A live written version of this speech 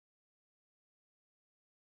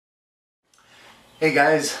Hey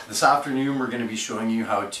guys, this afternoon we're going to be showing you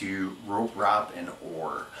how to rope wrap an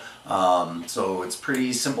oar. So it's a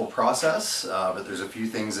pretty simple process, but there's a few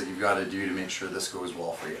things that you've got to do to make sure this goes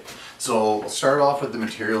well for you. So we'll start off with the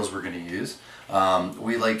materials we're going to use.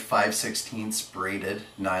 We like 5/16 braided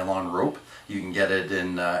nylon rope. You can get it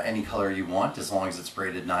in any color you want, as long as it's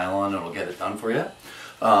braided nylon, it'll get it done for you.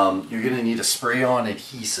 You're going to need a spray-on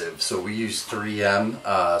adhesive. So we use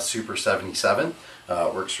 3M Super 77.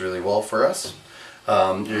 It works really well for us.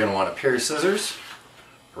 You're going to want a pair of scissors,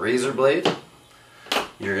 a razor blade.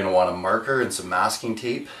 You're going to want a marker and some masking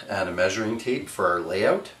tape and a measuring tape for our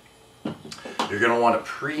layout. You're going to want to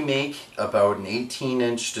pre-make about an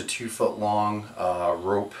 18-inch to 2-foot long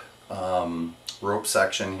rope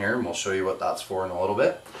section here, and we'll show you what that's for in a little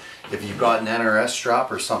bit. If you've got an NRS strap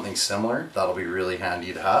or something similar, that'll be really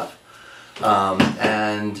handy to have.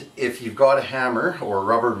 And if you've got a hammer or a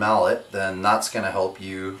rubber mallet, then that's going to help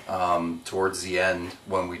you towards the end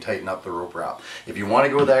when we tighten up the rope wrap. If you want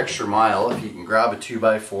to go the extra mile, if you can grab a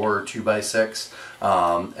 2x4 or 2x6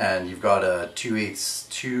 and you've got a 2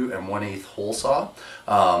 1/8 hole saw,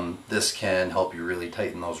 this can help you really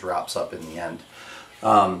tighten those wraps up in the end.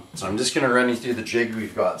 So I'm just going to run you through the jig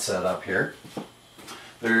we've got set up here.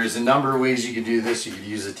 There's a number of ways you could do this. You could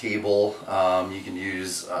use a table, you can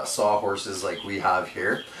use sawhorses like we have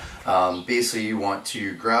here. Basically you want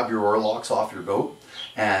to grab your oar locks off your boat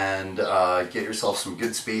and get yourself some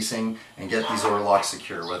good spacing and get these oar locks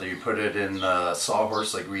secure. Whether you put it in the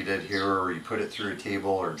sawhorse like we did here, or you put it through a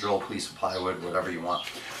table or drill a piece of plywood, whatever you want.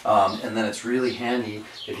 And then it's really handy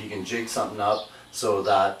if you can jig something up so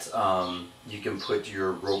that you can put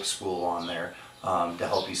your rope spool on there to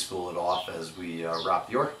help you spool it off as we wrap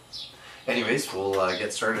the oar. Anyways, we'll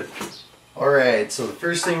get started. Alright, so the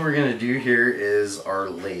first thing we're going to do here is our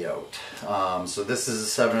layout. So this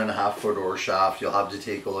is a 7.5-foot oar shaft. You'll have to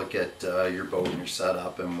take a look at your boat and your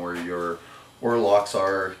setup and where your oar locks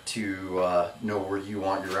are to know where you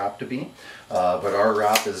want your wrap to be. But our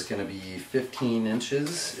wrap is going to be 15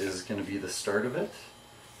 inches is going to be the start of it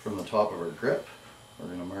from the top of our grip. We're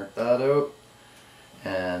going to mark that out.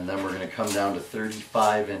 And then we're going to come down to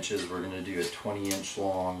 35 inches. We're going to do a 20-inch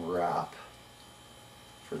long wrap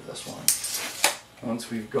for this one. Once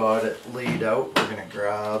we've got it laid out, we're going to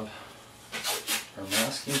grab our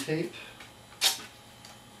masking tape.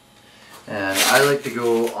 And I like to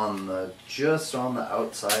go on just on the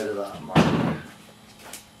outside of that mark.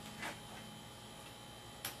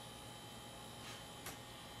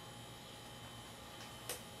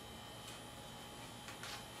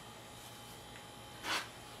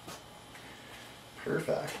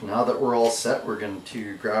 Perfect. Now that we're all set, we're going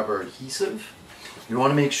to grab our adhesive. You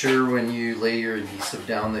want to make sure when you lay your adhesive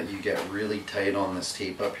down that you get really tight on this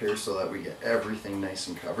tape up here so that we get everything nice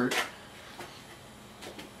and covered.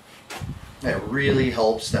 It really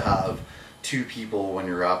helps to have two people when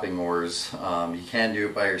you're wrapping oars. You can do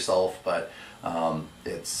it by yourself, but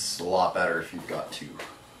it's a lot better if you've got two.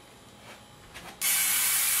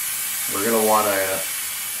 We're going to want to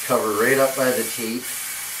cover right up by the tape.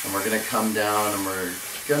 And we're going to come down and we're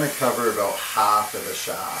going to cover about half of the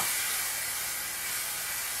shaft.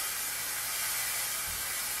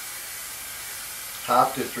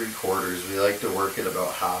 Half to 3/4. We like to work it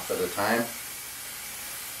about half at a time.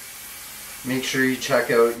 Make sure you check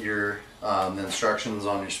out your the instructions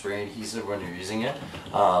on your spray adhesive when you're using it.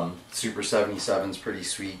 Super 77 is pretty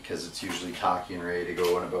sweet because it's usually tacky and ready to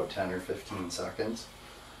go in about 10 or 15 seconds.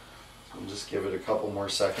 We'll just give it a couple more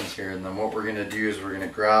seconds here, and then what we're going to do is we're going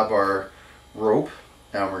to grab our rope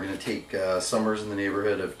and we're going to take somewhere in the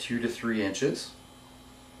neighborhood of 2 to 3 inches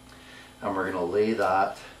and we're going to lay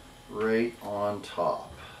that right on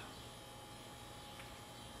top.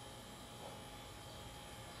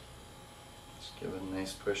 Just give it a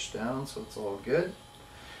nice push down so it's all good.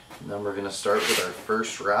 And then we're going to start with our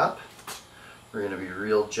first wrap. We're going to be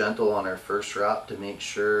real gentle on our first wrap to make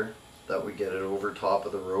sure that we get it over top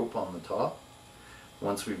of the rope on the top.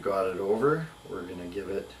 Once we've got it over, we're going to give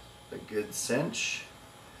it a good cinch,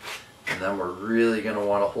 and then we're really going to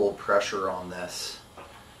want to hold pressure on this.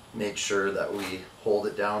 Make sure that we hold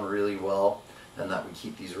it down really well and that we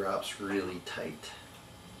keep these wraps really tight.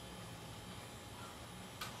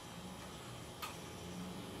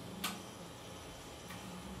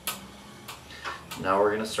 Now we're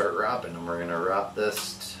going to start wrapping, and we're going to wrap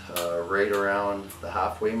this right around the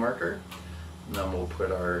halfway marker, and then we'll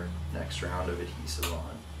put our next round of adhesive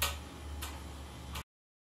on.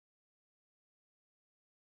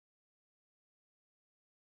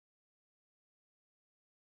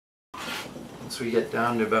 Once we get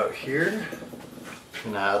down to about here, we're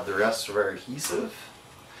going to add the rest of our adhesive.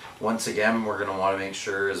 Once again, we're going to want to make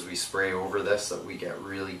sure as we spray over this that we get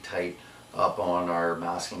really tight up on our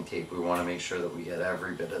masking tape. We want to make sure that we get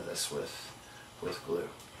every bit of this with glue.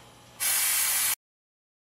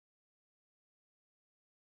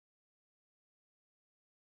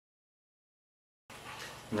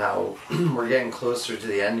 Now we're getting closer to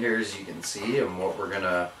the end here, as you can see, and what we're going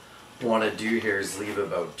to want to do here is leave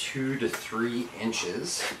about 2 to 3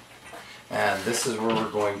 inches, and this is where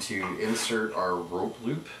we're going to insert our rope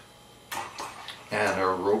loop, and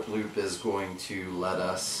our rope loop is going to let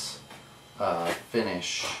us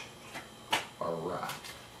finish our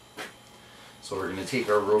raft. So we're going to take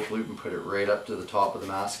our rope loop and put it right up to the top of the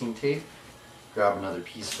masking tape, grab another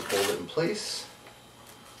piece to hold it in place.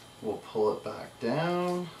 We'll pull it back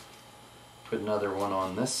down, put another one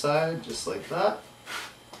on this side, just like that.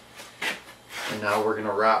 And now we're going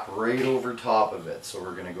to wrap right over top of it. So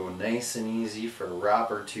we're going to go nice and easy for a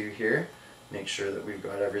wrap or two here. Make sure that we've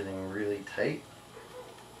got everything really tight.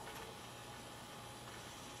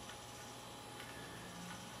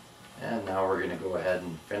 And now we're going to go ahead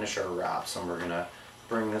and finish our wraps. And we're going to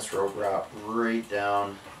bring this rope wrap right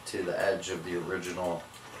down to the edge of the original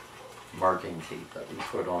marking tape that we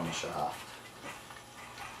put on the shaft.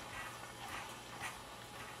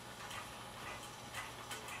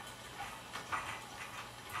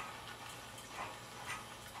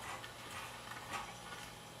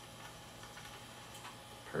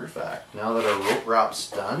 Perfect. Now that our rope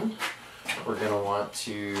wrap's done, we're going to want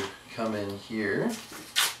to come in here,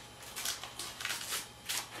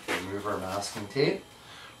 remove our masking tape.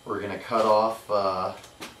 We're going to cut off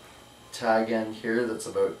tag end here that's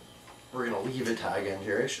about, we're going to leave a tag end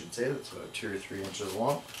here, I should say, that's about 2 or 3 inches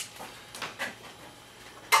long.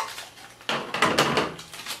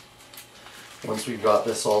 Once we've got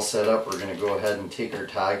this all set up, we're going to go ahead and take our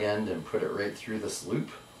tag end and put it right through this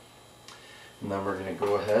loop. And then we're going to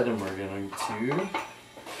go ahead and we're going to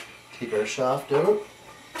take our shaft out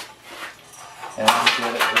and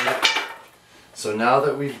get it right up. So now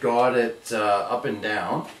that we've got it up and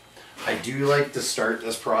down, I do like to start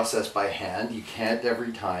this process by hand. You can't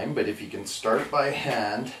every time, but if you can start by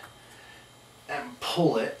hand and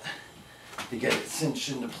pull it to get it cinched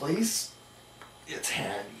into place, it's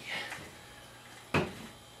handy.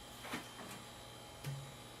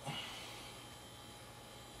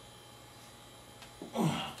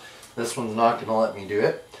 This one's not going to let me do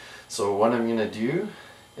it. So what I'm going to do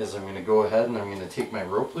is I'm going to go ahead and I'm going to take my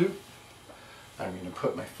rope loop. I'm going to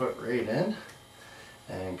put my foot right in.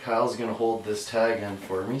 And Kyle's going to hold this tag end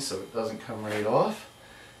for me so it doesn't come right off.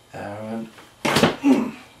 And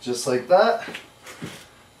just like that,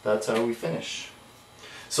 that's how we finish.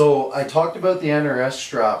 So I talked about the NRS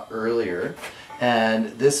strap earlier, and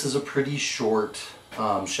this is a pretty short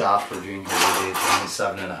shaft we're doing here today. It's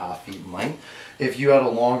only 7.5 feet in length. If you had a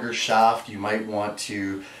longer shaft, you might want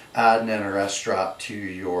to add an NRS strap to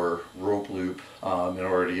your rope loop in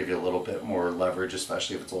order to give you a little bit more leverage,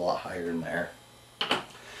 especially if it's a lot higher in there.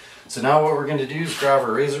 So now what we're going to do is grab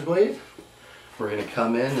our razor blade. We're going to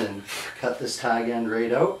come in and cut this tag end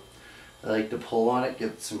right out. I like to pull on it,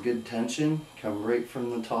 get some good tension, come right from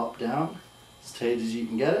the top down, as tight as you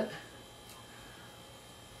can get it.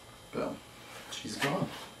 Boom. She's gone.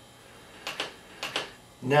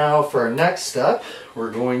 Now for our next step,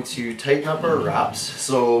 we're going to tighten up our wraps.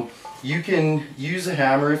 So you can use a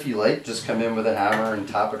hammer if you like, just come in with a hammer and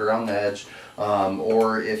tap it around the edge.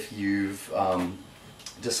 Or if you've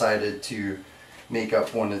decided to make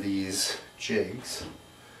up one of these jigs,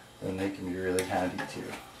 then they can be really handy too.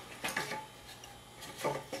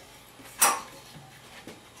 So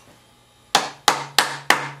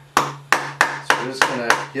we're just going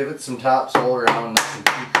to give it some taps all around, nothing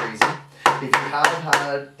too crazy. If you have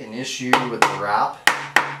had an issue with the wrap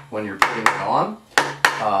when you're putting it on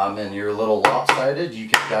and you're a little lopsided, you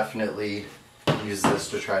can definitely use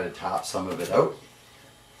this to try to tap some of it out.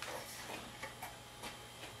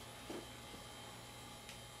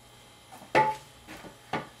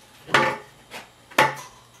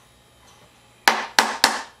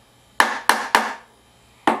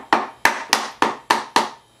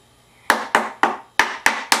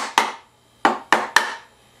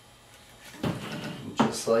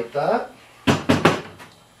 Just like that,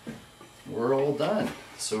 we're all done.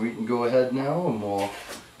 So we can go ahead now and we'll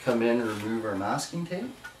come in and remove our masking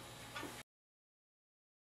tape.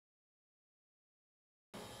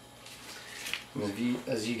 And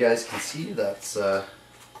as you guys can see, that's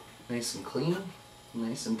nice and clean,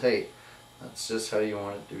 nice and tight. That's just how you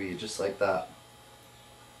want it to be, just like that.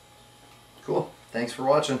 Cool. Thanks for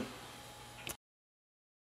watching.